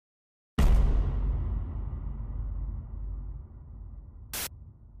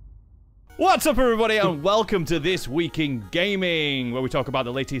What's up, everybody, and welcome to This Week in Gaming, where we talk about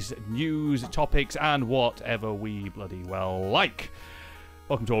the latest news, topics, and whatever we bloody well like.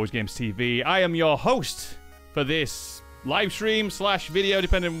 Welcome to Always Games TV. I am your host for this live stream slash video,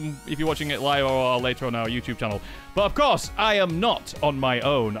 depending if you're watching it live or later on our YouTube channel. But of course, I am not on my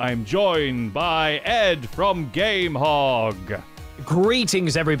own. I'm joined by Ed from GameHog.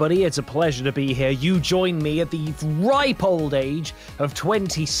 Greetings, everybody. It's a pleasure to be here. You joined me at the ripe old age of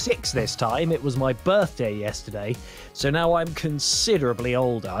 26 this time. It was my birthday yesterday, so now I'm considerably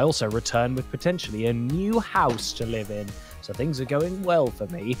older. I also return with potentially a new house to live in, so things are going well for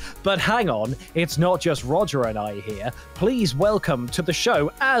me. But hang on, it's not just Roger and I here. Please welcome to the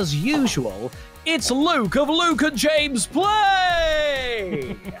show, as usual, it's Luke of Luke and James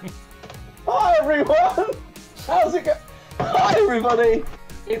Play! Hi, everyone! How's it going? Hi, everybody!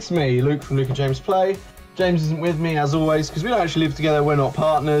 It's me, Luke from Luke and James Play. James isn't with me, as always, because we don't actually live together. We're not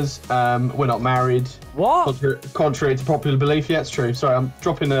partners. We're not married. What? Contrary to popular belief. Yeah, it's true. Sorry, I'm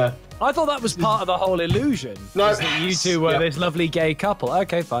dropping a... I thought that was part of the whole illusion. No. Was that you two were this lovely gay couple.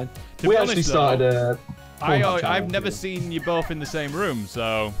 Okay, fine. We actually started a... I've never seen you both in the same room,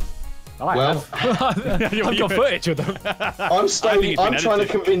 so... Well, I've got footage with them. I'm trying to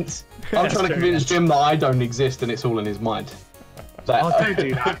convince Jim that I don't exist and it's all in his mind. Oh, don't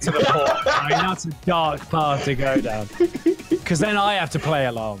do that to the pot. I mean, that's a dark path to go down. Because then I have to play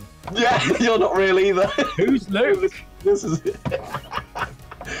along. Yeah, you're not real either. Who's Luke? This is it.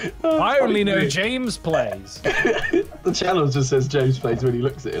 I only know James Plays. The channel just says James Plays when he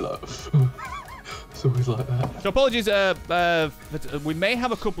looks at it like... It's always like that. So apologies, we may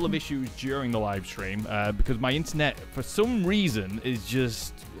have a couple of issues during the live stream because my internet, for some reason, is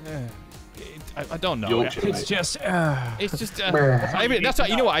just... I don't know. Yorkshire, it's just... It's just... I mean, that's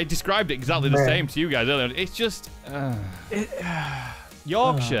what, you know what? I described it exactly the same to you guys earlier. It's just...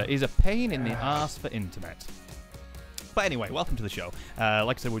 Yorkshire is a pain in the arse for internet. But anyway, welcome to the show.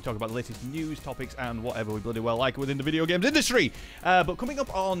 Like I said, we talk about the latest news, topics, and whatever we bloody well like within the video games industry. But coming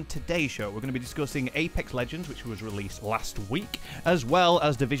up on today's show, we're going to be discussing Apex Legends, which was released last week, as well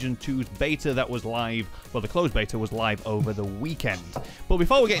as Division 2's beta that was live, well, the closed beta was live over the weekend. But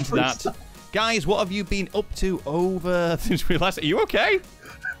before we get into that, guys, what have you been up to over since we last... Are you okay?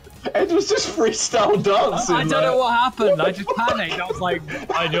 It was just freestyle dancing. I don't know what happened. I just panicked. I was like,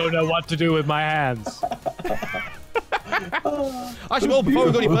 I don't know what to do with my hands. Actually, well, before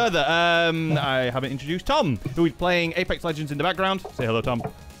we go any further, I haven't introduced Tom, who is playing Apex Legends in the background. Say hello, Tom.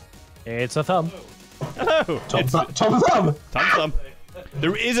 It's a thumb. Hello. Tom Thumb. Tom's thumb.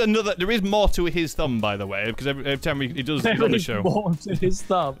 There is more to his thumb, by the way, because every time he does it on the show. There is more to his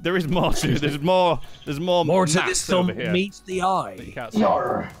thumb. There is more to it. There's more to this thumb over here meets the eye.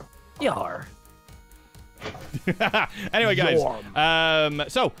 Yar. Yar. Anyway,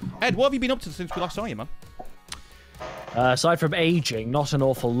 guys. So, Ed, what have you been up to since we last saw you, man? Aside from aging, not an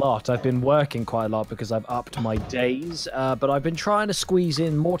awful lot. I've been working quite a lot because I've upped my days, but I've been trying to squeeze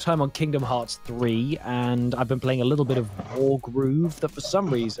in more time on Kingdom Hearts 3, and I've been playing a little bit of War Groove that for some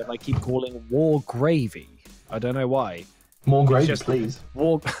reason I keep calling War Gravy. I don't know why. More gravy, please.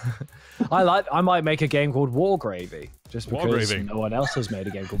 War... I might make a game called War Gravy, just because no one else has made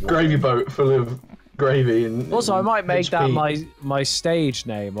a game called War Gravy boat full of gravy and also I might make HP. that my stage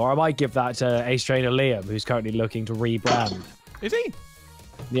name, or I might give that to Ace Trainer Liam, who's currently looking to rebrand. Is he?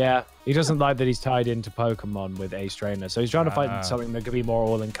 Yeah, he doesn't like that he's tied into Pokemon with Ace Trainer, so he's trying to find something that could be more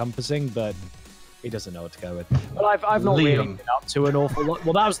all-encompassing, but he doesn't know what to go with. But I've not really been up to an awful lot.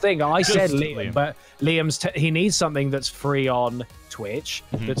 Well, that was the thing. I said Liam, but Liam's he needs something that's free on Twitch,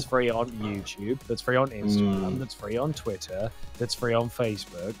 that's free on YouTube, that's free on Instagram, that's free on Twitter, that's free on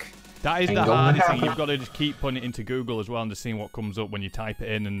Facebook. That is the hardest thing. You've got to just keep putting it into Google as well and just seeing what comes up when you type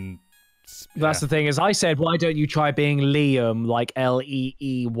it in. And that's the thing. Is I said, why don't you try being Liam, like Leeyum?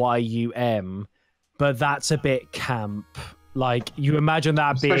 But that's a bit camp. Like, you imagine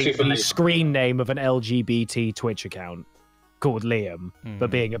that being the screen name of an LGBT Twitch account called Liam, but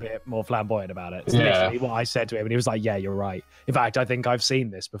being a bit more flamboyant about it. It's literally what I said to him, and he was like, yeah, you're right. In fact, I think I've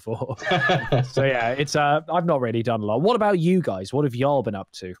seen this before. So yeah, it's I've not really done a lot. What about you guys? What have y'all been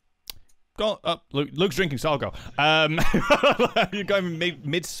up to? Go up. Luke's drinking, so I'll go. You're going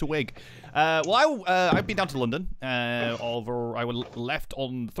mid-swig. Well, I've been down to London. I left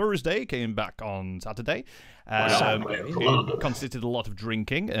on Thursday, came back on Saturday. It consisted a lot of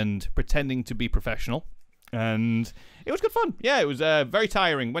drinking and pretending to be professional. And it was good fun. Yeah, it was very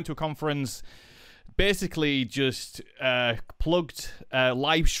tiring. Went to a conference. Basically just plugged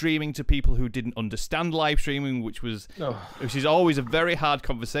live streaming to people who didn't understand live streaming, which is always a very hard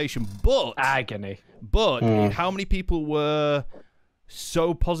conversation. But agony. But how many people were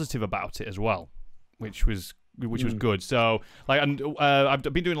so positive about it as well, which was good. So like, and I've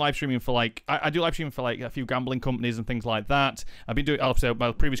been doing live streaming for like I do live streaming for like a few gambling companies and things like that. I've been doing, obviously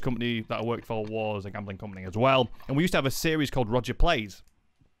my previous company that I worked for was a gambling company as well, and we used to have a series called Roger Plays.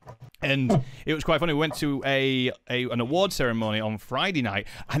 And it was quite funny. We went to an award ceremony on Friday night,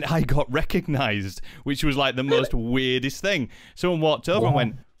 and I got recognised, which was like the most weirdest thing. Someone walked over and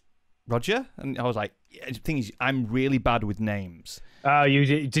went, "Roger?" And I was like, the thing is, I'm really bad with names. Oh,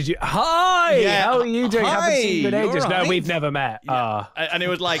 did you? Hi! Yeah. How are you doing? Hi, Haven't seen you in ages. you're No, right. we've never met. Yeah. And it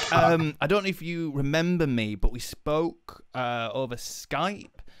was like, I don't know if you remember me, but we spoke over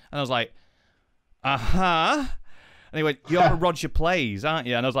Skype. And I was like, uh-huh. And he went, "You're a Roger Plays, aren't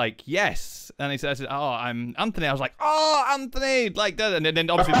you?" And I was like, "Yes." And he said, "Oh, I'm Anthony." I was like, "Oh, Anthony!" Like that. And then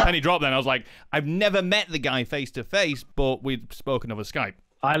obviously the penny dropped. Then I was like, "I've never met the guy face to face, but we'd spoken over Skype."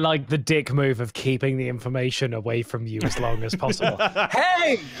 I like the dick move of keeping the information away from you as long as possible.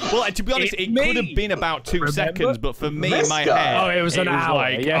 Hey! Well, to be honest, it could have been about 2 seconds, but for me in my guy. head, Oh, it was an hour.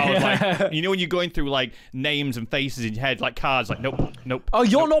 Like, Yeah. I was like, you know, when you're going through like names and faces in your head, like cards, like nope. Oh,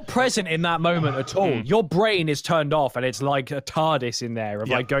 you're not present in that moment at all. Your brain is turned off, and it's like a TARDIS in there of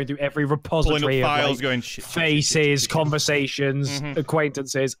like going through every repository Pulling up of files, like, going shit, faces, conversations,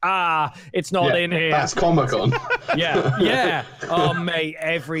 acquaintances. It's not in here. That's Comic-Con. Yeah. Oh, mate,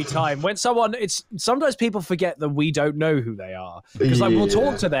 every time. When someone, sometimes people forget that we don't know who they are. Because like we'll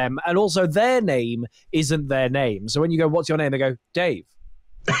talk to them, and also their name isn't their name. So when you go, "What's your name?" They go, "Dave."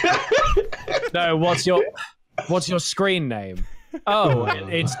 No, what's your screen name? Oh,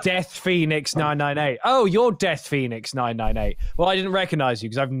 it's Death Phoenix 998. Oh, you're Death Phoenix 998. Well, I didn't recognize you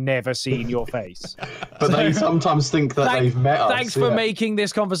because I've never seen your face. But they sometimes think that they've met us. Thanks for making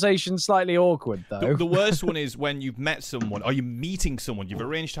this conversation slightly awkward, though. The worst one is when you've met someone, or you're meeting someone, you've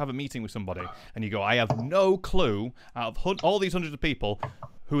arranged to have a meeting with somebody, and you go, "I have no clue out of all these hundreds of people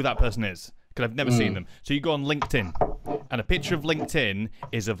who that person is, because I've never seen them." So you go on LinkedIn, and a picture of LinkedIn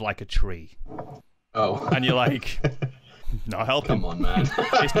is of like a tree. Oh. And you're like... Not helping. Come on, man.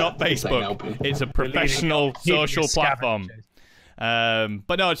 It's not Facebook. It's a professional social platform.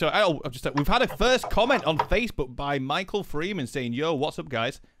 But no, so we've had a first comment on Facebook by Michael Freeman saying, "Yo, what's up,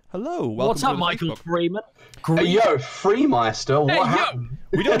 guys? Hello, welcome What's up, to Michael Facebook." Freeman? Hey, yo, Freemeister, what happened?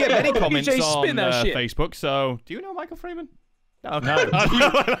 We don't get many comments DJ on spin that shit. Facebook, so do you know Michael Freeman? No.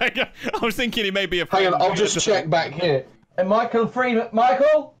 I was thinking he may be a friend. Hang on, I'll just check back here. And Michael Freeman,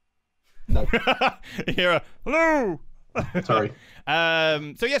 Michael? No. You hear a hello. Sorry.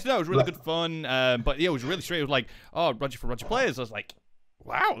 So yes, no, it was really good fun. But yeah, it was really straight. It was like, "Oh, Roger for Roger Players." I was like,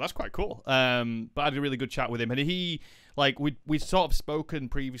 "Wow, that's quite cool." But I had a really good chat with him, and he, like, we'd sort of spoken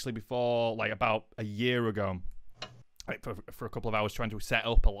previously before, like about a year ago, like for a couple of hours, trying to set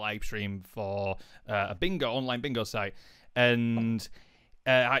up a live stream for a online bingo site, and.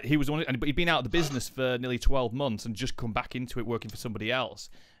 He was one, but he'd been out of the business for nearly 12 months and just come back into it working for somebody else.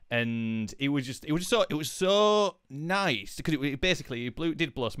 And it was so nice because it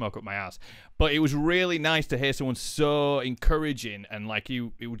did blow smoke up my ass, but it was really nice to hear someone so encouraging and like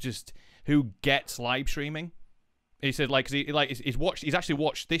who gets live streaming. He said like he's actually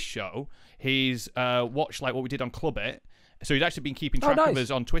watched this show. He's watched like what we did on Club It. So he's actually been keeping track of us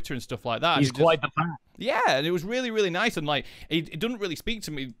on Twitter and stuff like that. He's quite the fan. Yeah, and it was really, really nice. And like, he doesn't really speak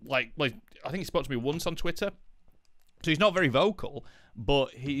to me like I think he spoke to me once on Twitter. So he's not very vocal, but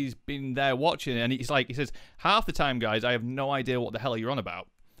he's been there watching, and he says, "Half the time, guys, I have no idea what the hell you're on about."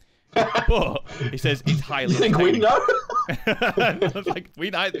 But he says it's highly. You think we know? I was like, we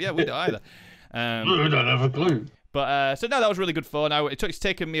don't either. We don't have a clue. But so no, that was really good fun. It's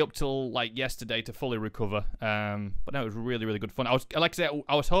taken me up till like yesterday to fully recover. But no, it was really, really good fun. I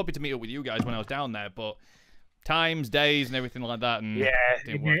was hoping to meet up with you guys when I was down there, but times, days, and everything like that, and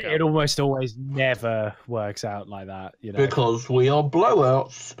it almost always never works out like that, you know. Because we are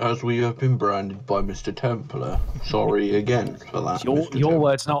blowouts, as we have been branded by Mr. Templar. Sorry again for that. Your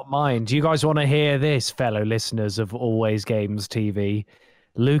words, not mine. Do you guys want to hear this, fellow listeners of Always Games TV?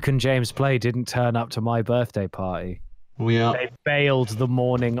 Luke and James Play didn't turn up to my birthday party. They bailed the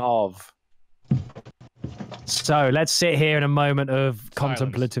morning of. So let's sit here in a moment of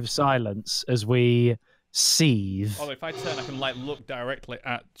contemplative silence as we seethe. Oh, if I turn, I can like look directly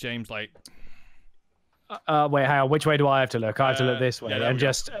at James. Like, wait, hang on. Which way do I have to look? I have to look this way, yeah, and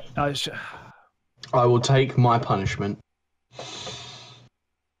just. I will take my punishment.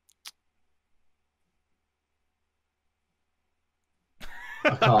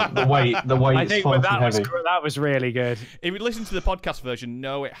 I can't. The weight I is think far too that heavy. that was really good. if you listen to the podcast version,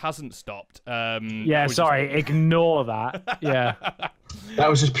 no, it hasn't stopped. Yeah, sorry, ignore that. Yeah. That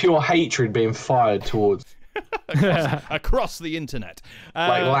was just pure hatred being fired towards. across the internet.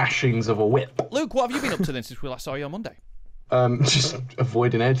 Like lashings of a whip. Luke, what have you been up to then since we last saw you on Monday? Just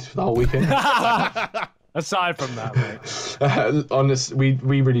avoiding Ed for the whole weekend. Aside from that, mate. Honest, we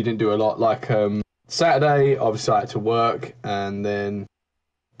really didn't do a lot. Like Saturday, obviously I had to work, and then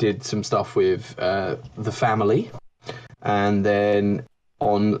did some stuff with the family, and then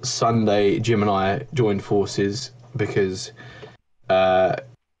on Sunday, Jim and I joined forces because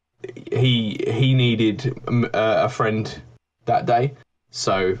he needed a friend that day.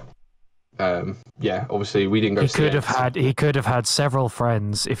 So yeah, obviously we didn't go. He could have had several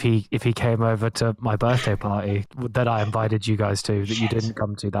friends if he came over to my birthday party that I invited you guys to that you didn't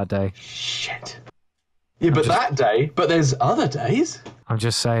come to that day. Shit. Yeah, but that day. But there's other days. I'm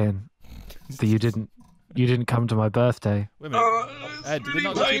just saying that you didn't come to my birthday. Wait a minute. Ed, did we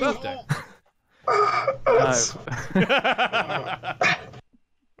not go to your birthday?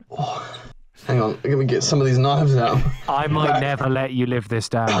 Oh, hang on, let me get some of these knives out. I might never let you live this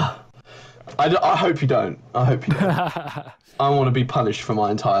down. I hope you don't. I hope you don't. I want to be punished for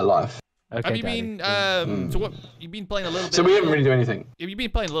my entire life. Okay, Have you been? So what? You've been playing a little bit. So we haven't really done anything. Have you been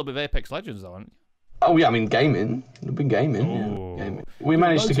playing a little bit of Apex Legends, though, haven't you? Oh yeah, I mean gaming. We've been gaming. Oh. Yeah, gaming. We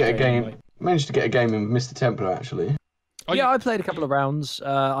managed to get a game. Managed to get a game in with Mr. Templar actually. Oh, yeah, I played a couple of rounds.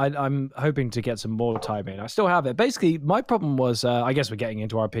 I'm hoping to get some more time in. I still have it. Basically, my problem was, I guess we're getting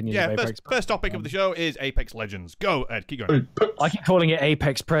into our opinions of Apex. First topic of the show is Apex Legends. Go, Ed, keep going. I keep calling it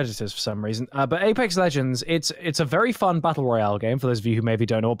Apex Predators for some reason. But Apex Legends, it's a very fun battle royale game. For those of you who maybe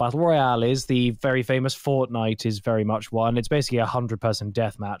don't know what battle royale is, the very famous Fortnite is very much one. It's basically a 100-person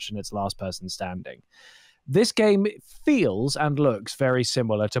deathmatch, and it's last person standing. This game feels and looks very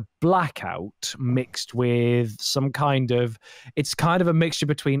similar to Blackout mixed with some kind of... It's kind of a mixture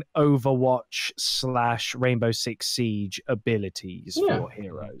between Overwatch / Rainbow Six Siege abilities for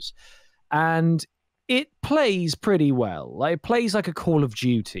heroes. And it plays pretty well. Like, it plays like a Call of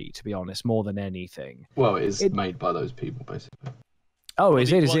Duty, to be honest, more than anything. Well, it is made by those people, basically. Oh,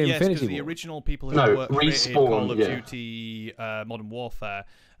 is it? Is it yes, Infinity War? The original people who created Respawn, Call of Duty Modern Warfare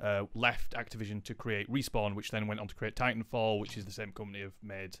left Activision to create Respawn, which then went on to create Titanfall, which is the same company have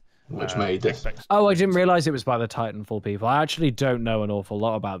made. Which made this. Oh, I didn't realize it was by the Titanfall people. I actually don't know an awful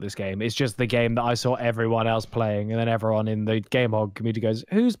lot about this game. It's just the game that I saw everyone else playing, and then everyone in the Game Hog community goes,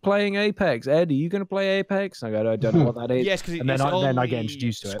 "Who's playing Apex? Ed, are you going to play Apex?" And I go, "I don't know what that is." Yes, because then I get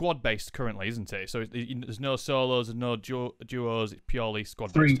introduced to it. Squad-based currently, isn't it? So there's no solos, there's no duos. It's purely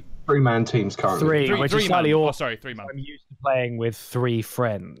squad-based. Three-man teams currently. Which is slightly awesome. Oh, sorry, 3-man. I'm used to playing with 3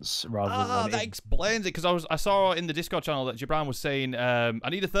 friends rather than. That explains it, because I saw in the Discord channel that Gibran was saying, "I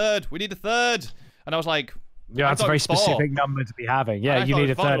need a third. We need a third." And I was like, yeah, that's a very specific number to be having. Yeah, you need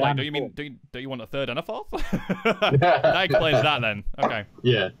a third. Like, do you want a third and a fourth? That explains that then. Okay.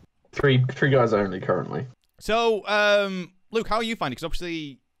 Yeah, three guys only currently. So, Luke, how are you finding? Because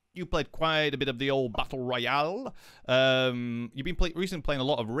obviously you played quite a bit of the old battle royale. You've been recently playing a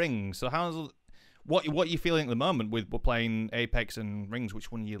lot of Rings. So what are you feeling at the moment with playing Apex and Rings?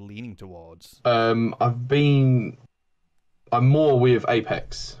 Which one are you leaning towards? I'm more with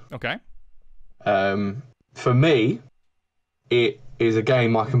Apex. Okay. For me, it is a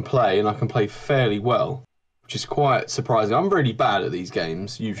game I can play, and I can play fairly well, which is quite surprising. I'm really bad at these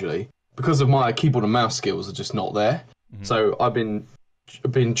games usually because of my keyboard and mouse skills are just not there. Mm-hmm. So I've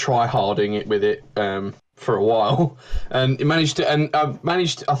been try-harding it with it for a while, and I've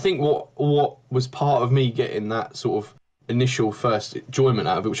managed. I think what was part of me getting that sort of initial first enjoyment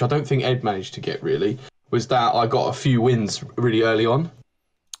out of it, which I don't think Ed managed to get really, was that I got a few wins really early on.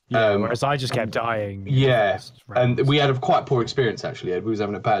 Yeah, whereas I just kept dying. Yeah, and we had a quite poor experience actually, Ed. We was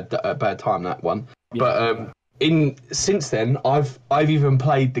having a bad time that one. Yeah. But since then, I've even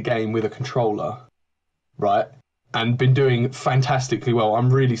played the game with a controller, right, and been doing fantastically well. I'm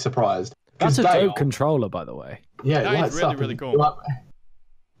really surprised. That's a dope controller, by the way. Yeah, that is really cool. Look.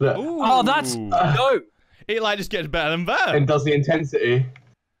 Oh, that's dope. It like just gets better and better. And does the intensity.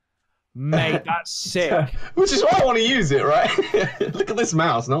 Mate, that's sick. Which is why I want to use it, right? Look at this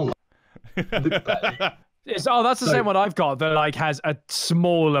mouse. No. That's the same one I've got that like has a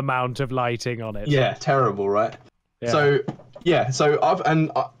small amount of lighting on it. Yeah, terrible, right? Yeah. So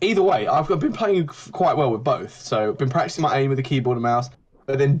either way, I've been playing quite well with both. So I've been practicing my aim with the keyboard and mouse.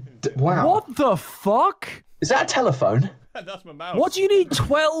 But then, wow. What the fuck? Is that a telephone? That's my mouse. What do you need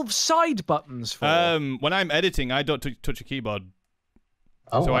 12 side buttons for? When I'm editing, I don't touch a keyboard.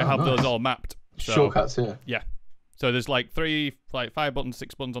 Oh, so wow, I have nice. those all mapped. So, shortcuts, yeah. Yeah. So there's like 5 buttons,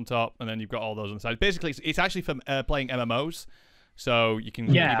 6 buttons on top, and then you've got all those on the side. Basically, it's actually for playing MMOs, so you can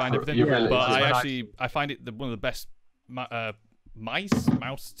combine everything. Really, but I find it one of the best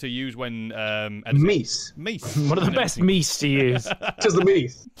mouse to use when editing. Meese. Meese. One of the best meese to use. Just the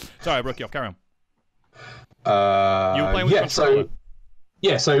meese. Sorry, I broke you off. Carry on. You were playing with the controller.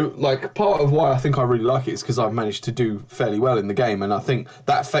 So like part of why I think I really like it is because I've managed to do fairly well in the game, and I think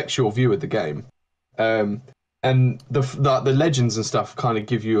that affects your view of the game. And the legends and stuff kind of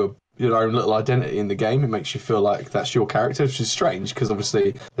give you your own little identity in the game. It makes you feel like that's your character, which is strange because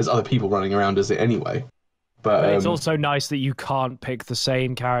obviously there's other people running around as it anyway. But it's also nice that you can't pick the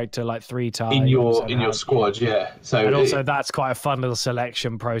same character like 3 times in your squad, yeah. So and also that's quite a fun little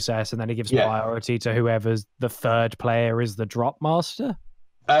selection process, and then it gives priority to whoever's the third player is the drop master.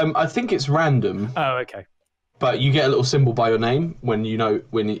 I think it's random. Oh, okay. But you get a little symbol by your name when you're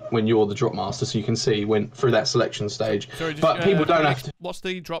the drop master, so you can see when through that selection stage. Sorry, but people don't have to. What's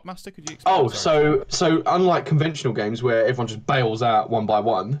the drop master? Could you explain? Oh, so unlike conventional games where everyone just bails out one by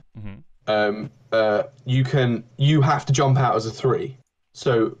one, you have to jump out as a 3.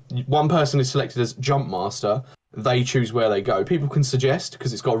 So one person is selected as jump master. They choose where they go. People can suggest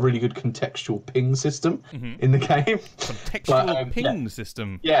because it's got a really good contextual ping system in the game. Contextual ping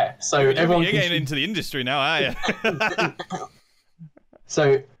system. Yeah. So everyone. You're getting into the industry now, are you?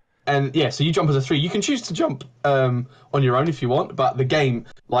 So you jump as a 3. You can choose to jump on your own if you want, but the game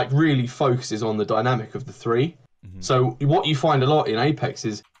like really focuses on the dynamic of the 3. So what you find a lot in Apex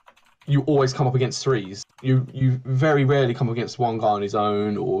is you always come up against 3s. You very rarely come up against one guy on his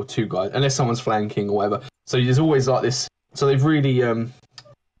own or 2 guys, unless someone's flanking or whatever. So there's always like this. So they've really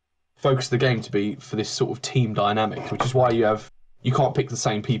focused the game to be for this sort of team dynamic, which is why you can't pick the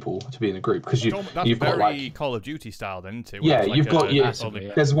same people to be in a group because you've got like Call of Duty style, then, isn't it? Yeah, you've got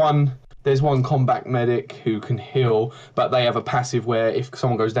there's one combat medic who can heal, but they have a passive where if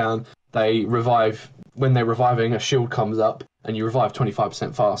someone goes down, they revive. When they're reviving, a shield comes up and you revive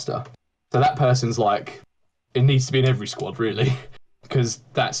 25% faster. So that person's like, it needs to be in every squad really, because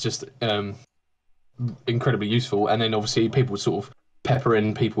that's just incredibly useful. And then obviously people sort of pepper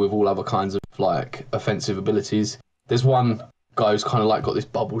in people with all other kinds of like offensive abilities. There's one guy who's kind of like got this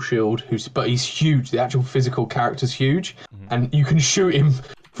bubble shield, but he's huge. The actual physical character's huge, and you can shoot him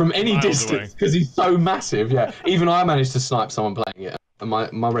from any distance because he's so massive. Yeah, even I managed to snipe someone playing it. And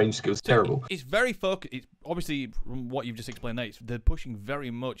my range skill's terrible. It's very focused. It's obviously from what you've just explained there, they're pushing very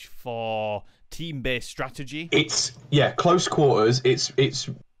much for team-based strategy. It's close quarters. It's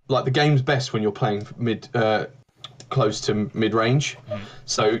like the game's best when you're playing close to mid-range.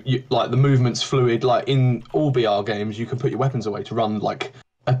 So like the movement's fluid. Like in all BR games, you can put your weapons away to run like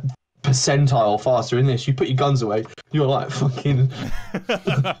a percentile faster. In this, you put your guns away, you're like fucking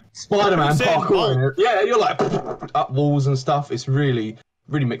Spider-Man parkour. Yeah, you're like up walls and stuff. It's really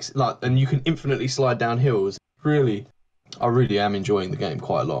mixed, like, and you can infinitely slide down hills. Really, I really am enjoying the game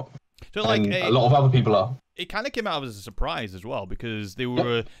quite a lot. So like a lot of other people are. It kind of came out as a surprise as well because there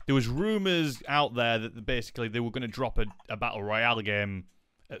was rumors out there that basically they were going to drop a battle royale game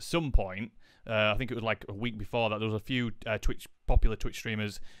at some point. I think it was like a week before that. There was a few popular Twitch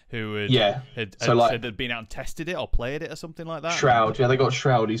streamers who had said they'd been out and tested it or played it or something like that. Shroud, they got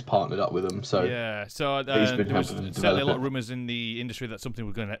Shroud. He's partnered up with them, so there was certainly a lot of rumors in the industry that something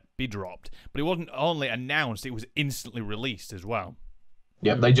was going to be dropped, but it wasn't only announced; it was instantly released as well.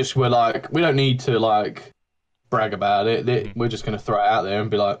 Yeah, they just were like, we don't need to like brag about it. We're just going to throw it out there and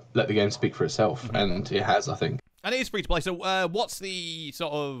be like, let the game speak for itself, and it has, I think. And it is free to play. So, what's the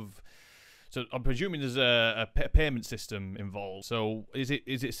sort of? So I'm presuming there's a payment system involved. So is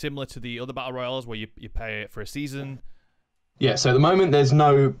it similar to the other battle royales where you pay it for a season? Yeah. So at the moment there's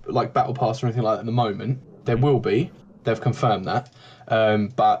no like battle pass or anything like that. At the moment there will be. They've confirmed that.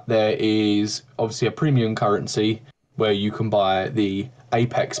 But there is obviously a premium currency where you can buy the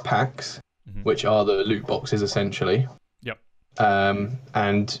Apex packs, which are the loot boxes essentially. Yep.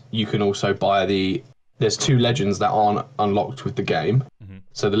 And you can also buy there's 2 legends that aren't unlocked with the game.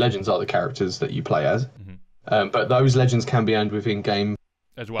 So the legends are the characters that you play as. But those legends can be earned with in-game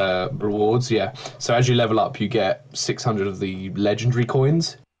as well. Rewards, yeah. So as you level up, you get 600 of the legendary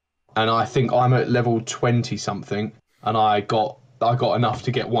coins. And I think I'm at level 20-something, and I got enough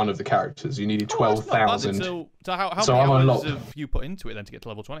to get one of the characters. You needed 12,000. So how many hours have you put into it then to get to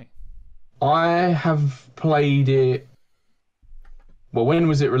level 20? I have played it... Well, when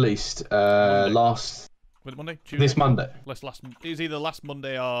was it released? Monday? Tuesday? This Monday. It was either last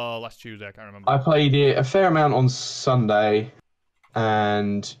Monday or last Tuesday, I can't remember. I played it a fair amount on Sunday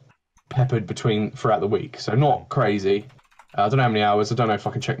and peppered throughout the week, so not crazy. I don't know how many hours, I don't know if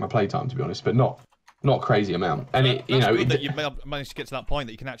I can check my playtime to be honest, but not crazy amount. And that you've managed to get to that point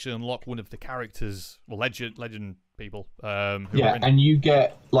that you can actually unlock one of the characters, well, legend people. Yeah, and you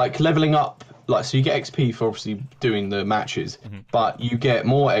get like leveling up, like so you get XP for obviously doing the matches, but you get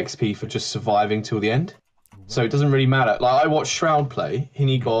more XP for just surviving till the end. So it doesn't really matter. Like I watched Shroud play, and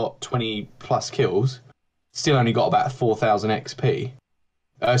he got 20 plus kills, still only got about 4,000 XP.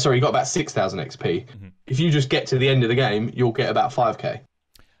 Sorry, he got about 6,000 XP. If you just get to the end of the game, you'll get about 5k.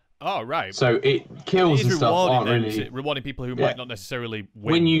 Oh, right. So kills and stuff aren't really rewarding people who might not necessarily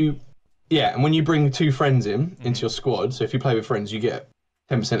win. And when you bring 2 friends into your squad, so if you play with friends, you get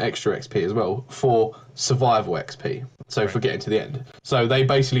 10% extra XP as well for survival XP. So for getting to the end. So they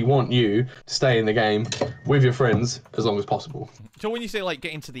basically want you to stay in the game with your friends as long as possible. So when you say like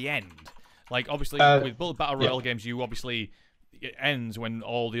getting to the end, like obviously with bullet battle royale games, you obviously it ends when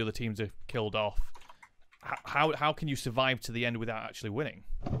all the other teams are killed off. How can you survive to the end without actually winning?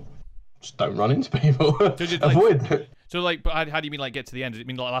 Just don't run into people. So Avoid. So like, but how do you mean like get to the end? Does it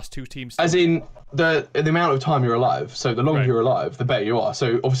mean like last 2 teams? As in the amount of time you're alive. So the longer you're alive, the better you are.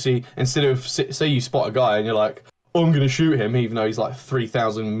 So obviously, instead of say you spot a guy and you're like, oh, I'm gonna shoot him, even though he's like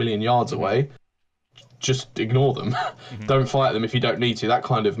 3,000 million yards away, just ignore them. Don't fight them if you don't need to. That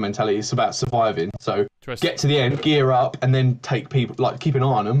kind of mentality. It's about surviving. So get to the end, gear up, and then take people, like keep an eye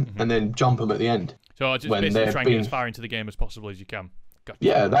on them, and then jump them at the end. So just basically try and get as far into the game as possible as you can. Gotcha.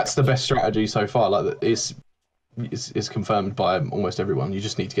 Yeah, that's the best strategy so far. Like it's confirmed by almost everyone. You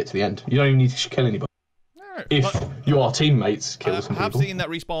just need to get to the end. You don't even need to kill anybody. Right. If your teammates kill some people. I have seen that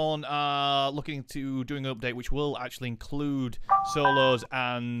Respawn are looking to doing an update which will actually include solos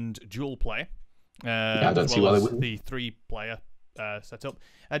and dual play. I don't see why they wouldn't. The 3-player setup.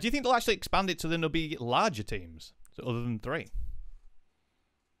 Do you think they'll actually expand it so then there'll be larger teams other than 3?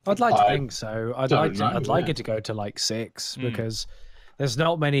 I'd like to think so. I'd like it to go to like 6 because there's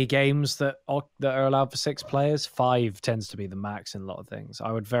not many games that are allowed for 6 players. 5 tends to be the max in a lot of things.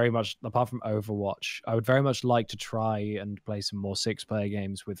 I would very much, apart from Overwatch, I would very much like to try and play some more 6-player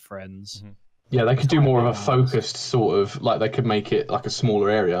games with friends. Yeah, they could do more of a focused sort of, like they could make it like a smaller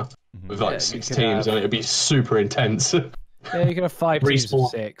area with like 6 teams and it'd be super intense. Yeah, you could have 5 teams of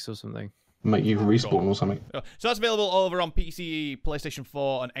 6 or something. Make you respawn or something. So that's available over on PC, PlayStation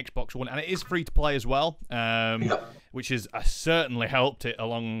 4, and Xbox One, and it is free to play as well, which has certainly helped it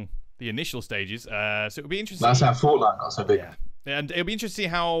along the initial stages. So it'll be interesting. That's how Fortnite got so big. Yeah, and it'll be interesting to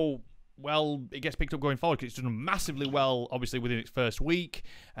see how well it gets picked up going forward because it's done massively well, obviously within its first week.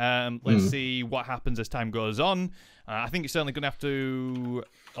 Let's see what happens as time goes on. I think it's certainly going to have to.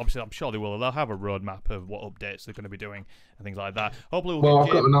 Obviously, I'm sure they will. They'll have a roadmap of what updates they're going to be doing and things like that. Hopefully, we'll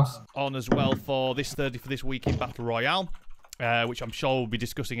get James on as well for this week in Battle Royale, which I'm sure we'll be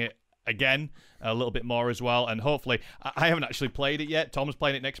discussing it again a little bit more as well. And hopefully, I haven't actually played it yet. Tom's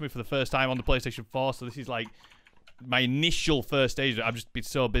playing it next to me for the first time on the PlayStation 4, so this is like my initial first stage. I've just been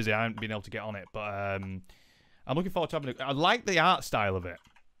so busy, I haven't been able to get on it. But I'm looking forward to having it. I like the art style of it.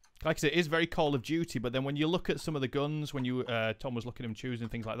 Like I said, it is very Call of Duty, but then when you look at some of the guns, when you Tom was looking at them choosing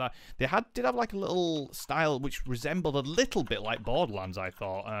things like that, they did have like a little style which resembled a little bit like Borderlands, I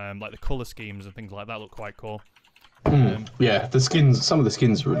thought. Like the colour schemes and things like that look quite cool. Yeah, the skins, some of the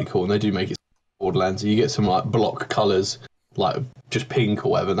skins are really cool, and they do make it Borderlands. You get some like block colours, like just pink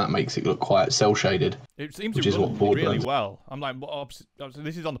or whatever, and that makes it look quite cell-shaded. It seems to run really well. I'm like, obviously,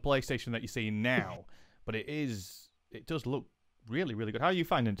 this is on the PlayStation that you're seeing now, but it does look really, really good. How are you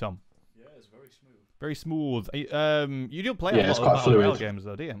finding, Tom? Yeah, it's very smooth. Very smooth. You don't play a lot of Battle Royale games,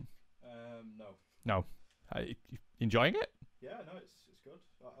 though, do you? No. No. You enjoying it? Yeah, no, it's good.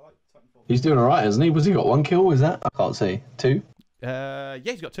 I like Titanfall. He's doing alright, hasn't he? Was he got 1 kill? Is that? I can't see. 2? Yeah,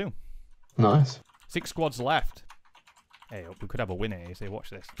 he's got 2. Nice. 6 squads left. Hey, we could have a winner here, so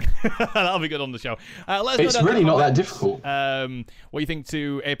watch this. That'll be good on the show. It's really not that difficult. What do you think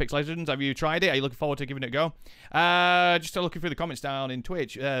to Apex Legends? Have you tried it? Are you looking forward to giving it a go? Just looking through the comments down in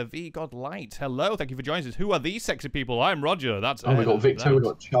Twitch. VGodLight, hello, thank you for joining us. Who are these sexy people? I'm Roger. That's we got Victor, we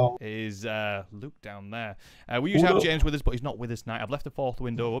got Charles. Is Luke down there. We usually have James with us, but he's not with us tonight. I've left the 4th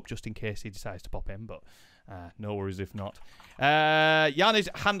window up just in case he decides to pop in, but no worries if not. Jan is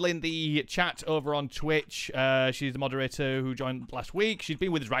handling the chat over on Twitch. She's the moderator who joined last week. She's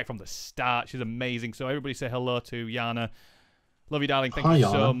been with us right from the start. She's amazing. So everybody say hello to Yana. Love you, darling. Thank you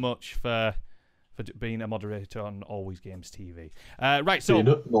so much for being a moderator on Always Games TV. Right,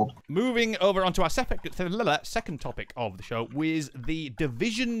 so moving over onto our second topic of the show was the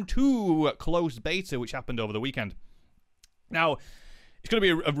Division 2 closed beta, which happened over the weekend. Now, it's going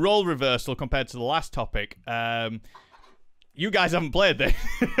to be a role reversal compared to the last topic. You guys haven't played this.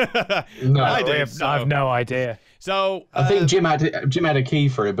 No, I have no idea. So I think Jim had a key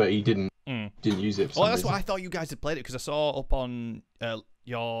for it, but he didn't use it. Well, that's what I thought you guys had played it because I saw up on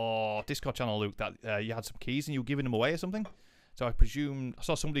your Discord channel, Luke, that you had some keys and you were giving them away or something. So I presume I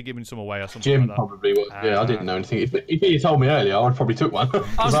saw somebody giving some away or something. Jim like that. probably was. Yeah, I didn't know anything. If he told me earlier, I would probably took one.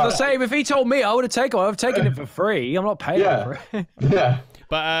 I was the same. If he told me, I would have taken one. I've taken it for free. I'm not paying for it. Yeah.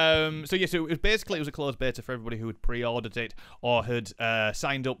 But so it was a closed beta for everybody who had pre-ordered it or had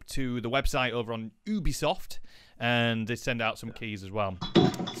signed up to the website over on Ubisoft, and they send out some keys as well.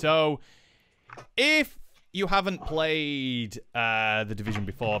 So if you haven't played The Division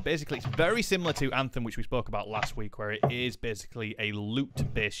before, basically it's very similar to Anthem, which we spoke about last week, where it is basically a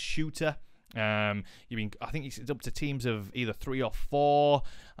loot-based shooter. I think it's up to teams of either 3 or 4,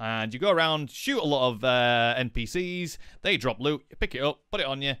 and you go around, shoot a lot of NPCs, they drop loot, you pick it up, put it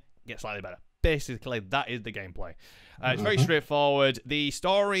on you, get slightly better. Basically, that is the gameplay. It's very straightforward. The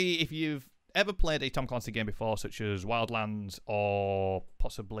story, if you've ever played a Tom Clancy game before, such as Wildlands or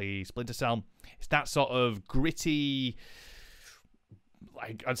possibly Splinter Cell, it's that sort of gritty,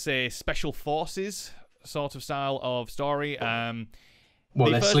 like I'd say special forces sort of style of story.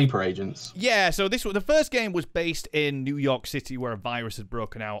 They're sleeper agents. Yeah, so the first game was based in New York City, where a virus had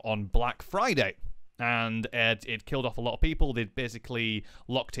broken out on Black Friday. And it killed off a lot of people. They'd basically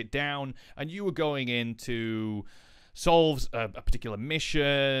locked it down, and you were going in to solve a particular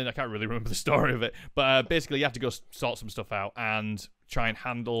mission. I can't really remember the story of it, but basically you have to go sort some stuff out and try and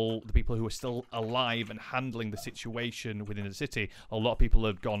handle the people who are still alive and handling the situation within the city. A lot of people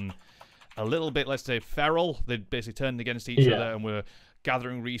had gone a little bit, let's say, feral. They'd basically turned against each other and were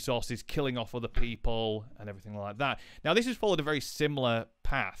gathering resources, killing off other people, and everything like that. Now, this has followed a very similar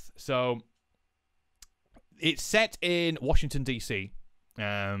path. So it's set in Washington, D.C.,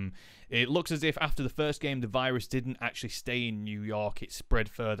 it looks as if after the first game, the virus didn't actually stay in New York. It spread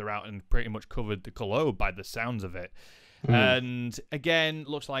further out and pretty much covered the globe by the sounds of it. And again,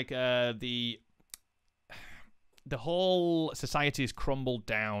 looks like the whole society has crumbled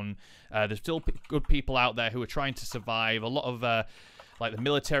down. There's still good people out there who are trying to survive. A lot of like the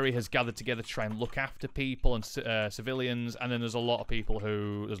military has gathered together to try and look after people and civilians, and then there's a lot of people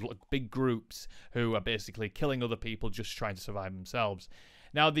there's big groups who are basically killing other people just trying to survive themselves.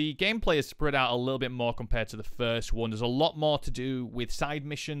 Now, the gameplay is spread out a little bit more compared to the first one. There's a lot more to do with side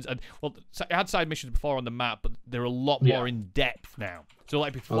missions. And, well, it had side missions before on the map, but they're a lot more in depth now. So,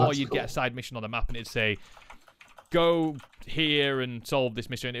 like before, you'd get a side mission on the map, and it'd say, go here and solve this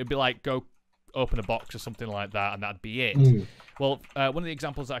mission. It'd be like, go open a box or something like that, and that'd be it. Well, one of the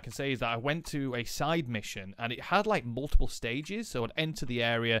examples that I can say is that I went to a side mission, and it had, like, multiple stages. So I'd enter the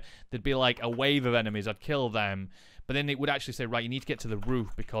area, there'd be, like, a wave of enemies. I'd kill them. But then it would actually say, right, you need to get to the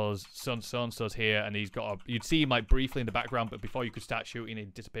roof because so-and-so's here, and he's got you'd see him, like, briefly in the background, but before you could start shooting,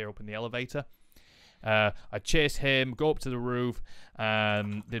 he'd disappear up in the elevator. I'd chase him, go up to the roof,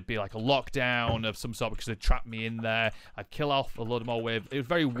 there'd be like a lockdown of some sort because they'd trap me in there. I'd kill off a load more wave. It was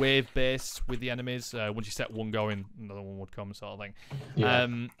very wave-based with the enemies. Once you set one going, another one would come, sort of thing.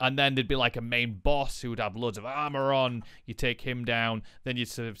 And then there'd be like a main boss who would have loads of armor on. You take him down, then you'd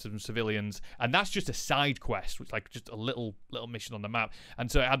serve some civilians, and that's just a side quest, which is like just a little mission on the map.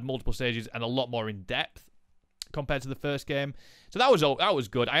 And so it had multiple stages and a lot more in depth compared to the first game. So that was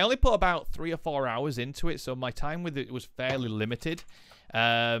good. I only put about 3 or 4 hours into it, so my time with it was fairly limited.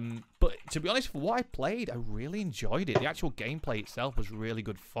 But to be honest, for what I played, I really enjoyed it. The actual gameplay itself was really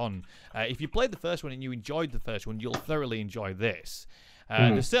good fun. If you played the first one and you enjoyed the first one, you'll thoroughly enjoy this.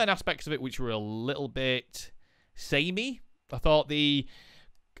 There's certain aspects of it which were a little bit samey. I thought it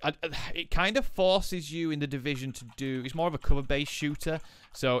kind of forces you in The Division to do... It's more of a cover-based shooter.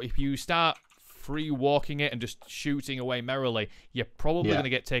 So if you start free walking it and just shooting away merrily, you're probably going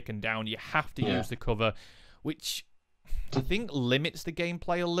to get taken down. You have to use the cover, which I think limits the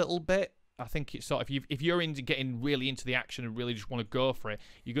gameplay a little bit. I think it's sort of if you're into getting really into the action and really just want to go for it,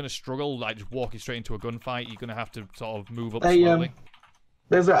 you're going to struggle, like just walking straight into a gunfight. You're going to have to sort of move up slowly.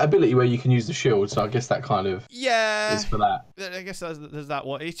 There's that ability where you can use the shield, so I guess that kind of is for that. I guess there's that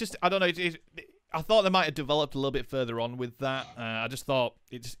one. It's just, I don't know, I thought they might have developed a little bit further on with that. I just thought,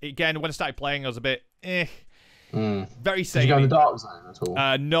 again, when I started playing, I was a bit, very samey. Did you go in the Dark Zone at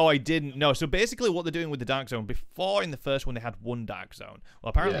all? No, I didn't. No, so basically what they're doing with the Dark Zone, before in the first one they had 1 Dark Zone. Well,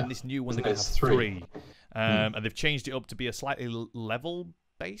 apparently in this new one they're going to have 3. And they've changed it up to be a slightly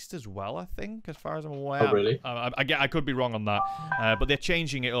level-based as well, I think, as far as I'm aware. Oh, really? I could be wrong on that. But they're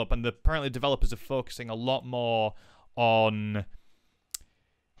changing it up, and apparently developers are focusing a lot more on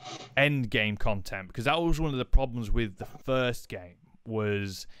end game content, because that was one of the problems with the first game,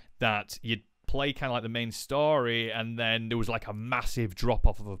 was that you'd play kind of like the main story and then there was like a massive drop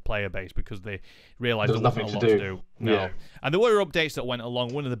off of a player base because they realized there wasn't a lot to do. And there were updates that went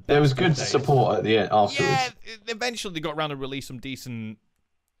along. One of the best, there was good support at the end afterwards. Eventually they got around to release some decent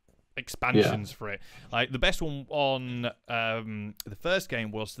expansions for it. Like the best one on the first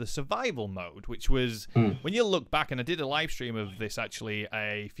game was the survival mode, which was when you look back, and I did a live stream of this actually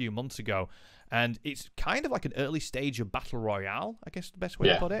a few months ago, and it's kind of like an early stage of battle royale, I guess the best way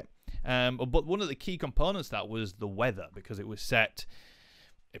to put it. But one of the key components of that was the weather, because it was set.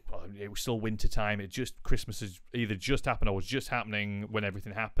 It was still winter time. It just Christmas has either just happened or was just happening when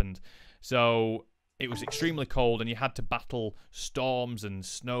everything happened. So it was extremely cold, and you had to battle storms and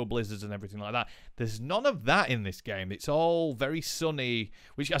snow blizzards and everything like that. There's none of that in this game. It's all very sunny,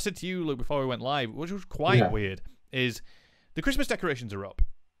 which I said to you, Luke, before we went live, which was quite weird, is the Christmas decorations are up.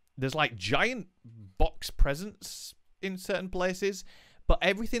 There's like giant box presents in certain places, but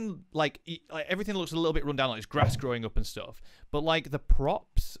everything everything looks a little bit run down, like there's grass growing up and stuff. But like the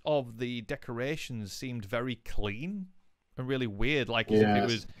props of the decorations seemed very clean and really weird, like as if it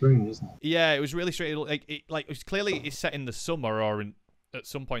was spring, isn't it? Yeah, it was really straight. Like it was clearly it's set in the summer or at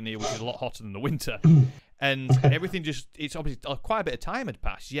some point near, which is a lot hotter than the winter, and everything it's obviously quite a bit of time had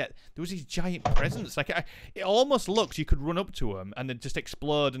passed. Yet there was these giant presents. Like it almost looks you could run up to them and then just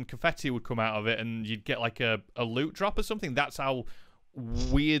explode and confetti would come out of it, and you'd get like a loot drop or something. That's how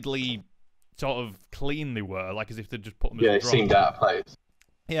weirdly sort of clean they were, like as if they just put them. Yeah, it seemed out of place.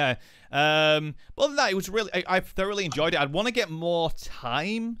 Yeah. Other than that, it was really. I thoroughly enjoyed it. I'd want to get more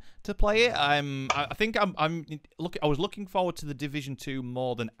time to play it. I think I was looking forward to the Division 2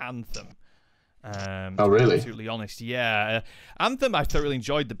 more than Anthem. Oh, really? To be absolutely honest, yeah. Anthem, I thoroughly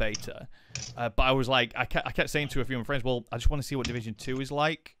enjoyed the beta, but I was like, I kept saying to a few of my friends, well, I just want to see what Division 2 is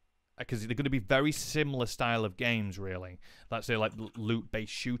like, because they're going to be very similar style of games, really. Let's say like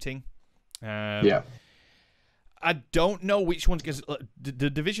loot-based shooting. Yeah. I don't know which ones, because the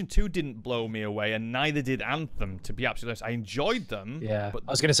Division 2 didn't blow me away, and neither did Anthem, to be absolutely honest. I enjoyed them. Yeah, but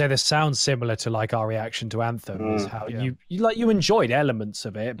I was going to say this sounds similar to like our reaction to Anthem, is how you enjoyed elements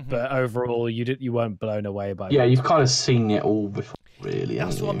of it, but overall you weren't blown away by it. Yeah, you've kind of seen it all before, really.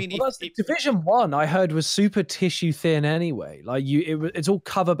 That's what I mean. Division 1 I heard was super tissue thin anyway. Like it's all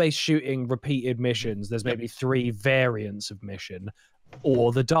cover-based shooting, repeated missions. There's maybe 3 variants of mission,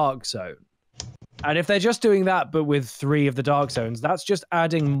 or the Dark Zone. And if they're just doing that, but with 3 of the Dark Zones, that's just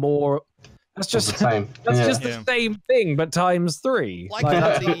adding more. That's just the same. just the same thing, but times 3. Like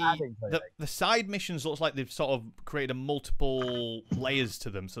the side missions looks like they've sort of created a multiple layers to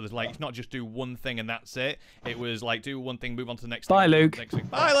them. So there's like, it's not just do one thing and that's it. It was like do one thing, move on to the next thing. Bye, Luke. Next thing.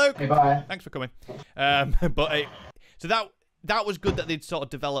 Bye, Luke. Hey, bye. Thanks for coming. So that was good that they'd sort of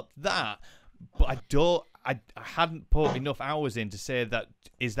developed that. But I hadn't put enough hours in to say that,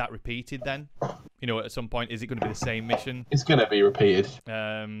 is that repeated then? You know, at some point, is it going to be the same mission? It's going to be repeated.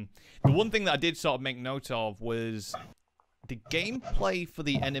 The one thing that I did sort of make note of was the gameplay for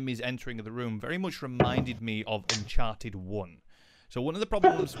the enemies entering the room very much reminded me of Uncharted 1. So one of the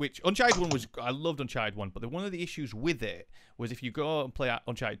problems, which Uncharted 1 was, I loved Uncharted 1, but one of the issues with it was if you go and play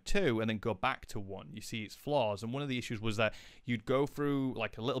Uncharted 2 and then go back to 1, you see its flaws. And one of the issues was that you'd go through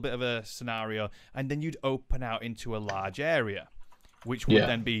like a little bit of a scenario and then you'd open out into a large area, which would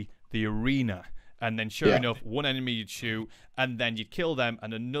then be the arena. And then sure enough, one enemy you'd shoot and then you'd kill them,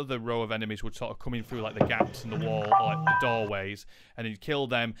 and another row of enemies would sort of come in through like the gaps in the wall, or like the doorways, and you'd kill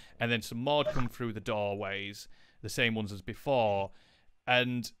them, and then some more would come through the doorways, the same ones as before.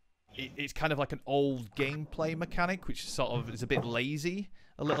 And it's kind of like an old gameplay mechanic, which sort of is a bit lazy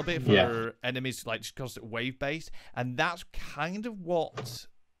a little bit for enemies, like just constant wave based. And that's kind of what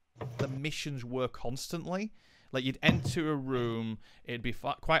the missions were constantly. Like you'd enter a room, it'd be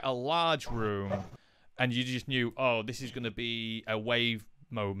quite a large room, and you just knew, oh, this is going to be a wave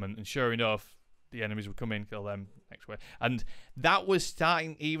moment. And sure enough, the enemies would come in, kill them, next wave. And that was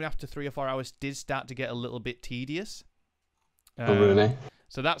starting, even after 3 or 4 hours, did start to get a little bit tedious. Oh, really?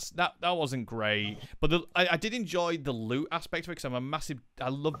 So that wasn't great, but I did enjoy the loot aspect of it, because I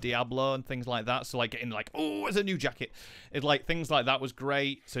love Diablo and things like that. So like getting like, oh, it's a new jacket, it's like things like that was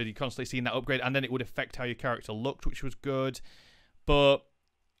great. So you constantly seeing that upgrade, and then it would affect how your character looked, which was good. But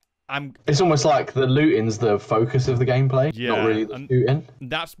it's almost like the looting's the focus of the gameplay, not really the shooting.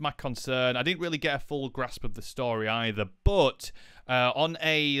 That's my concern. I didn't really get a full grasp of the story either, but on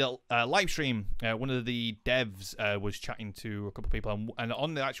a live stream, one of the devs was chatting to a couple of people, and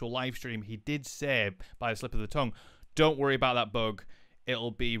on the actual live stream, he did say, by a slip of the tongue, don't worry about that bug,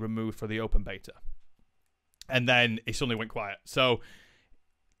 it'll be removed for the open beta. And then it suddenly went quiet. So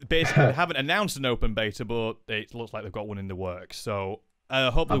basically, they haven't announced an open beta, but it looks like they've got one in the works. So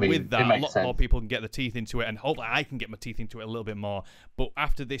hopefully with that, a lot more people can get their teeth into it, and hopefully I can get my teeth into it a little bit more. But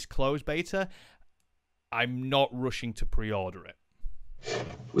after this closed beta, I'm not rushing to pre-order it.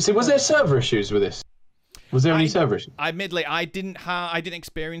 See, was there server issues with this? Was there any server issues? Admittedly, I didn't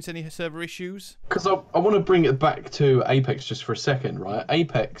experience any server issues. Because I want to bring it back to Apex just for a second, right?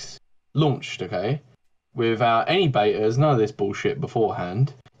 Apex launched, okay, without any betas, none of this bullshit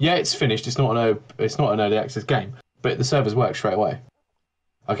beforehand. Yeah, it's finished. It's not an early access game, but the servers work straight away.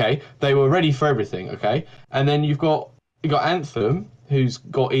 Okay, they were ready for everything. Okay, and then you got Anthem, who's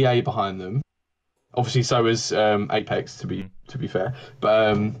got EA behind them. Obviously, so is Apex, to be fair.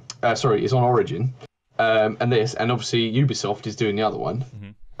 But sorry, it's on Origin. And obviously Ubisoft is doing the other one.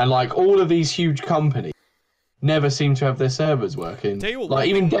 And like all of these huge companies never seem to have their servers working. Tell you what, like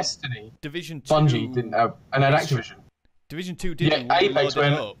even Destiny, Division 2, Bungie didn't have, and had Activision. Division 2 didn't. Yeah, Apex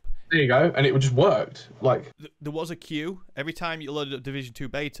went up. There you go, and it just worked. Like there was a queue every time you loaded up Division 2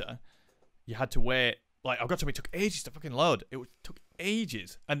 beta. You had to wait. Like I've got to admit, it took ages to fucking load. It took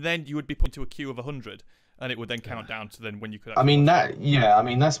ages, and then you would be put into a queue of 100. And it would then count down to then when you could. I mean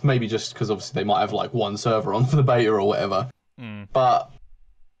that's maybe just because obviously they might have like one server on for the beta or whatever. But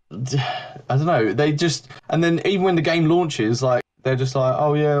I don't know. They just, and then even when the game launches, like they're just like,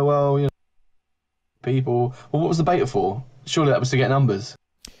 oh yeah, well, you know, people. Well, what was the beta for? Surely that was to get numbers.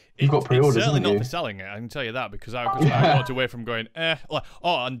 You've got pre-orders, it's certainly haven't you? not for selling it. I can tell you that because I walked away from going, like,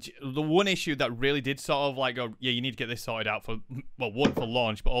 and the one issue that really did sort of like go, yeah, you need to get this sorted out for, well, one for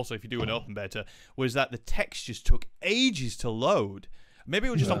launch, but also if you do an open beta, was that the textures took ages to load. Maybe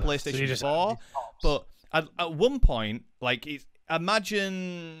it was just on PlayStation 4, but at one point, like,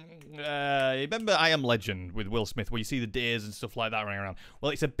 imagine, remember I Am Legend with Will Smith, where you see the deers and stuff like that running around.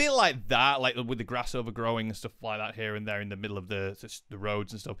 Well, it's a bit like that, like with the grass overgrowing and stuff like that here and there in the middle of the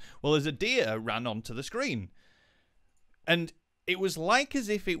roads and stuff. Well, there's a deer ran onto the screen, and it was like as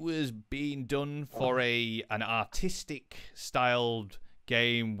if it was being done for an artistic styled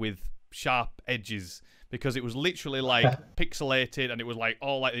game with sharp edges. Because it was literally like pixelated, and it was like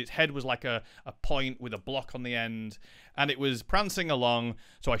all like its head was like a point with a block on the end, and it was prancing along.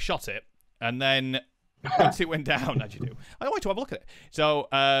 So I shot it, and then once it went down, as you do, I wanted to have a look at it. So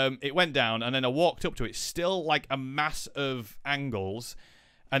it went down, and then I walked up to it, still like a mass of angles,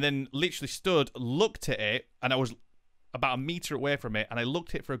 and then literally stood, looked at it, and I was about a meter away from it, and I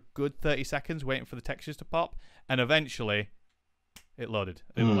looked at it for a good 30 seconds, waiting for the textures to pop, and eventually it loaded.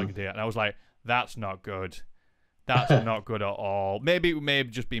 It looked like a deer, and I was like, that's not good. That's not good at all. Maybe it may have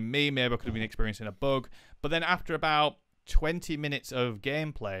just been me. Maybe I could have been experiencing a bug. But then after about 20 minutes of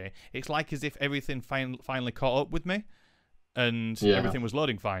gameplay, it's like as if everything finally caught up with me, and everything was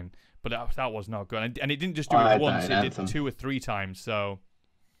loading fine. But that was not good. And it didn't just do it once. It did 2 or 3 times. So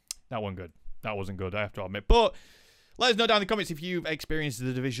that wasn't good. That wasn't good, I have to admit. But let us know down in the comments if you've experienced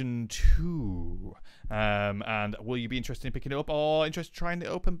the Division 2. And will you be interested in picking it up or interested in trying the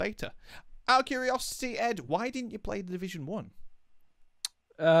open beta? Out of curiosity, Ed, why didn't you play the Division 1?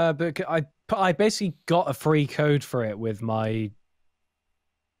 But I basically got a free code for it with the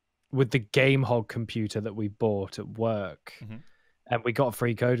Game Hog computer that we bought at work, and we got a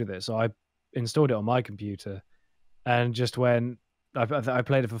free code with it. So I installed it on my computer, and just when I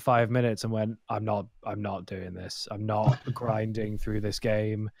played it for 5 minutes and went, I'm not doing this. I'm not grinding through this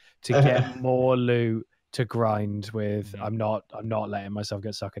game to get more loot to grind with. I'm not letting myself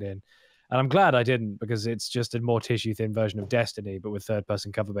get suckered in. And I'm glad I didn't, because it's just a more tissue-thin version of Destiny, but with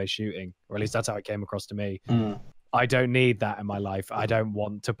third-person cover-based shooting. Or at least that's how it came across to me. I don't need that in my life. I don't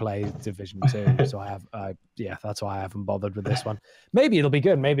want to play Division 2, so that's why I haven't bothered with this one. Maybe it'll be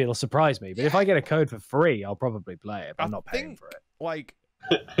good. Maybe it'll surprise me. But if I get a code for free, I'll probably play it. But I'm not paying for it. Like,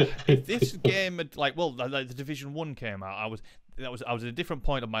 if this game had, like, well, like the Division 1 came out, I was at a different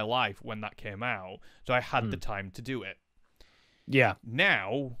point of my life when that came out, so I had the time to do it. Yeah.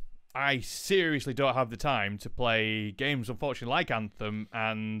 Now, I seriously don't have the time to play games, unfortunately, like Anthem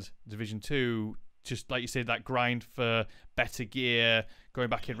and Division 2, just like you said, that grind for better gear, going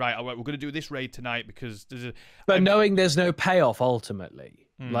back in, right, we're going to do this raid tonight because there's a... But knowing there's no payoff, ultimately.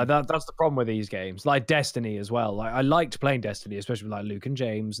 Like, that's the problem with these games. Like Destiny as well. Like, I liked playing Destiny, especially with like Luke and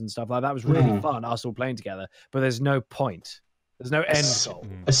James and stuff like that. That was really fun, us all playing together. But there's no point. There's no end goal.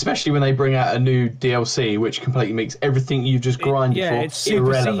 Especially when they bring out a new DLC, which completely makes everything you've just grinded for it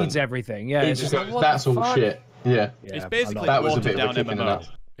supersedes everything. Yeah, it's just like, that's all shit. Yeah. It's basically that was a watered bit down of a kick in the MMO. nuts.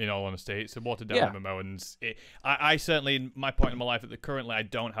 In all honesty, it's a watered down MMO, and I certainly, in my point in my life, that currently I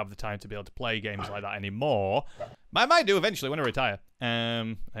don't have the time to be able to play games like that anymore. I might do eventually when I retire.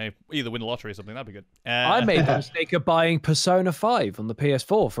 I either win the lottery or something. That'd be good. I made the mistake of buying Persona 5 on the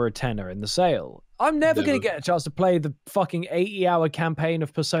PS4 for a tenner in the sale. I'm never going to get a chance to play the fucking 80-hour campaign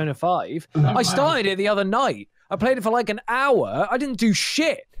of Persona 5. I started it the other night. I played it for like an hour. I didn't do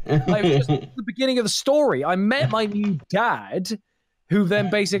shit. Like, it was just the beginning of the story. I met my new dad, who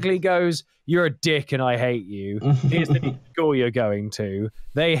then basically goes, "You're a dick and I hate you. Here's the school you're going to."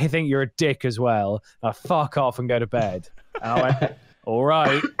 They think you're a dick as well. Now fuck off and go to bed. And I went, all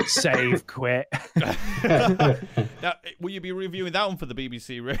right, save, quit. Now, will you be reviewing that one for the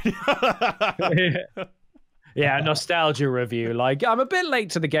BBC Radio? Yeah, nostalgia review. Like, I'm a bit late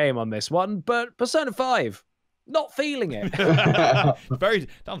to the game on this one, but Persona 5, not feeling it.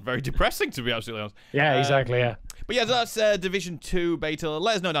 Sounds very depressing, to be absolutely honest. Yeah, exactly, yeah. But yeah, that's Division 2 beta.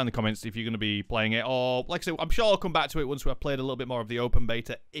 Let us know down in the comments if you're going to be playing it. Or, like I said, I'm sure I'll come back to it once we've played a little bit more of the open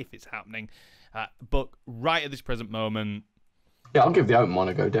beta, if it's happening. But right at this present moment... Yeah, I'll give the open one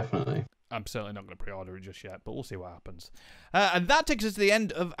a go, definitely. I'm certainly not going to pre-order it just yet, but we'll see what happens. And that takes us to the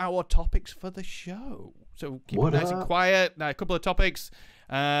end of our topics for the show. So keep it nice and quiet. Now, a couple of topics.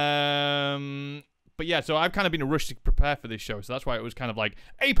 But yeah, so I've kind of been rushed to prepare for this show, so that's why it was kind of like,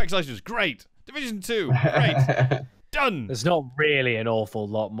 Apex Legends, great. Division 2, great. Done. There's not really an awful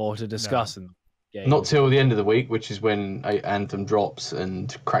lot more to discuss. No. Not till the end of the week, which is when Anthem drops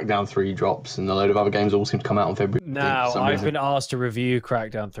and Crackdown 3 drops and a load of other games all seem to come out on February. Now, I've been asked to review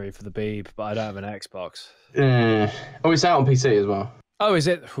Crackdown 3 for the Beeb, but I don't have an Xbox. Oh, it's out on PC as well. Oh, is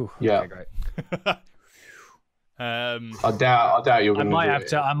it? Whew, yeah. Okay, great. I doubt you're going to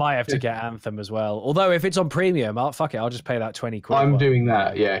I might have to get Anthem as well. Although, if it's on premium, fuck it, I'll just pay that 20 quid. I'm doing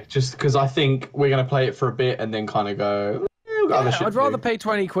that, yeah. Just because I think we're going to play it for a bit and then kind of go... Yeah, I'd rather pay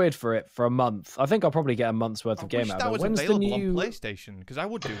 20 quid for it for a month. I think I'll probably get a month's worth of game out of it. That was When's available the new... on PlayStation, because I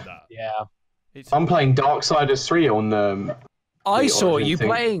would do that. Yeah. I'm playing Darksiders 3 on the... I saw you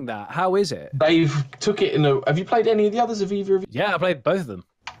playing that. How is it? They've took it in a... Have you played any of the others? Have either of you? Yeah, I played both of them.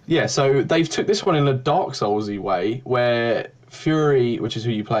 Yeah, so they've took this one in a Dark Souls-y way, where Fury, which is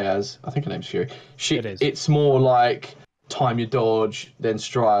who you play as, I think her name's Fury, it's more like time your dodge, then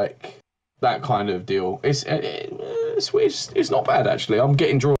strike, that kind of deal. It's not bad, actually. I'm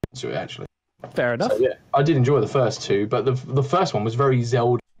getting drawn to it, actually. Fair enough. So, yeah, I did enjoy the first two, but the first one was very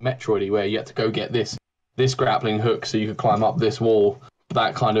Zelda Metroid-y, where you had to go get this grappling hook so you could climb up this wall,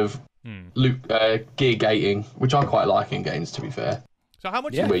 that kind of gear gating, which I quite like in games, to be fair. So how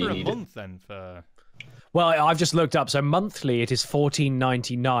much is it for a month then? Well, I've just looked up. So monthly it is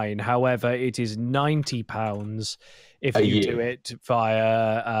 $14.99. However, it is £90 if you do it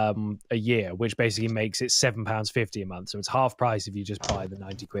via a year, which basically makes it £7.50 a month. So it's half price if you just buy the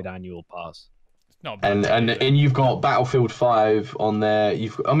 90 quid annual pass. Not bad, and you've got Battlefield 5 on there.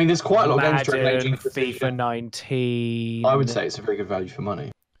 There's quite a lot of games. FIFA 19. I would say it's a very good value for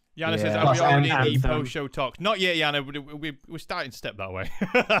money. Yana says, are we already in the post-show talk? Not yet, Yana. We're starting to step that way.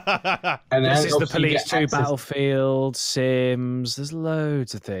 And this is the Police 2, Battlefield, Sims. There's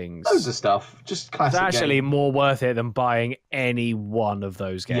loads of things. Loads of stuff. Just classic It's actually more worth it than buying any one of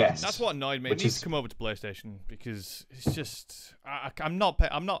those games. Yes. That's what annoyed me. It needs to come over to PlayStation because it's just... I'm not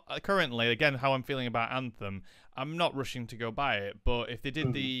currently, again, how I'm feeling about Anthem, I'm not rushing to go buy it, but if they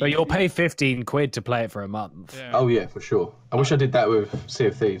did the... But you'll pay 15 quid to play it for a month. Yeah. Oh, yeah, for sure. I wish I did that with Sea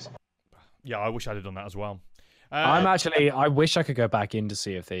of Thieves. Yeah, I wish I'd have done that as well. I wish I could go back into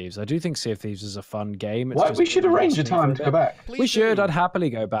Sea of Thieves. I do think Sea of Thieves is a fun game. We should arrange a time to go back. We should. I'd happily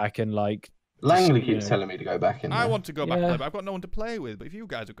go back and Langley keeps telling me to go back in. I want to go back and play, but I've got no one to play with. But if you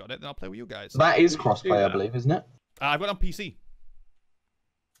guys have got it, then I'll play with you guys. That is crossplay, I believe, isn't it? I've got it on PC.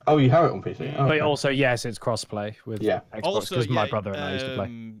 Oh, you have it on PC. Oh, but also, yes, it's crossplay with Xbox because my brother and I used to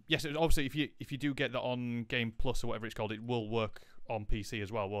play. Yes, obviously, if you do get that on Game Plus or whatever it's called, it will work on PC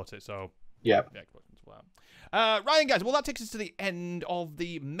as well, won't it? So yeah. Ryan, guys, well, that takes us to the end of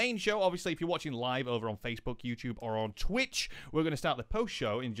the main show. Obviously, if you're watching live over on Facebook, YouTube, or on Twitch, we're going to start the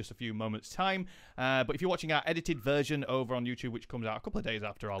post-show in just a few moments' time. But if you're watching our edited version over on YouTube, which comes out a couple of days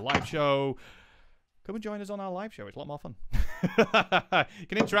after our live show, come and join us on our live show. It's a lot more fun. You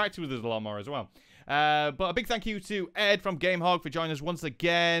can interact with us a lot more as well. But a big thank you to Ed from GameHog for joining us once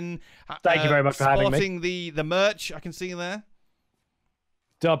again. Thank you very much for having me. Sporting the merch, I can see there.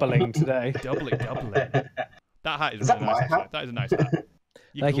 Doubling today. Doubling. That hat is really nice. That is a nice hat.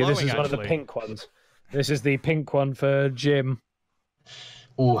 Thank you. This is one of the pink ones. This is the pink one for Jim.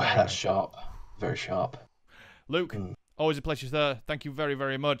 Oh, that's sharp. Very sharp. Luke, always a pleasure, sir. Thank you very,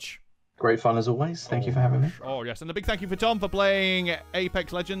 very much. Great fun as always. Thank you for having me. Oh, yes. And a big thank you for Tom for playing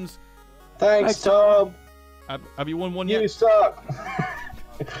Apex Legends. Thanks, Tom. Have you won one yet? You suck.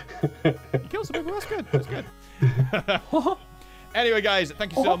 You killed some people. That's good. That's good. Anyway, guys,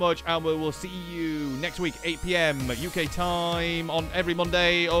 thank you so much, and we will see you next week, 8 p.m. UK time, on every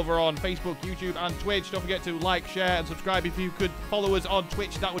Monday over on Facebook, YouTube, and Twitch. Don't forget to like, share, and subscribe. If you could follow us on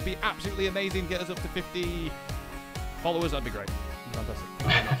Twitch, that would be absolutely amazing. Get us up to 50 followers. That'd be great.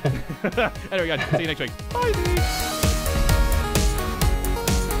 Fantastic. Anyway, guys, see you next week. Bye.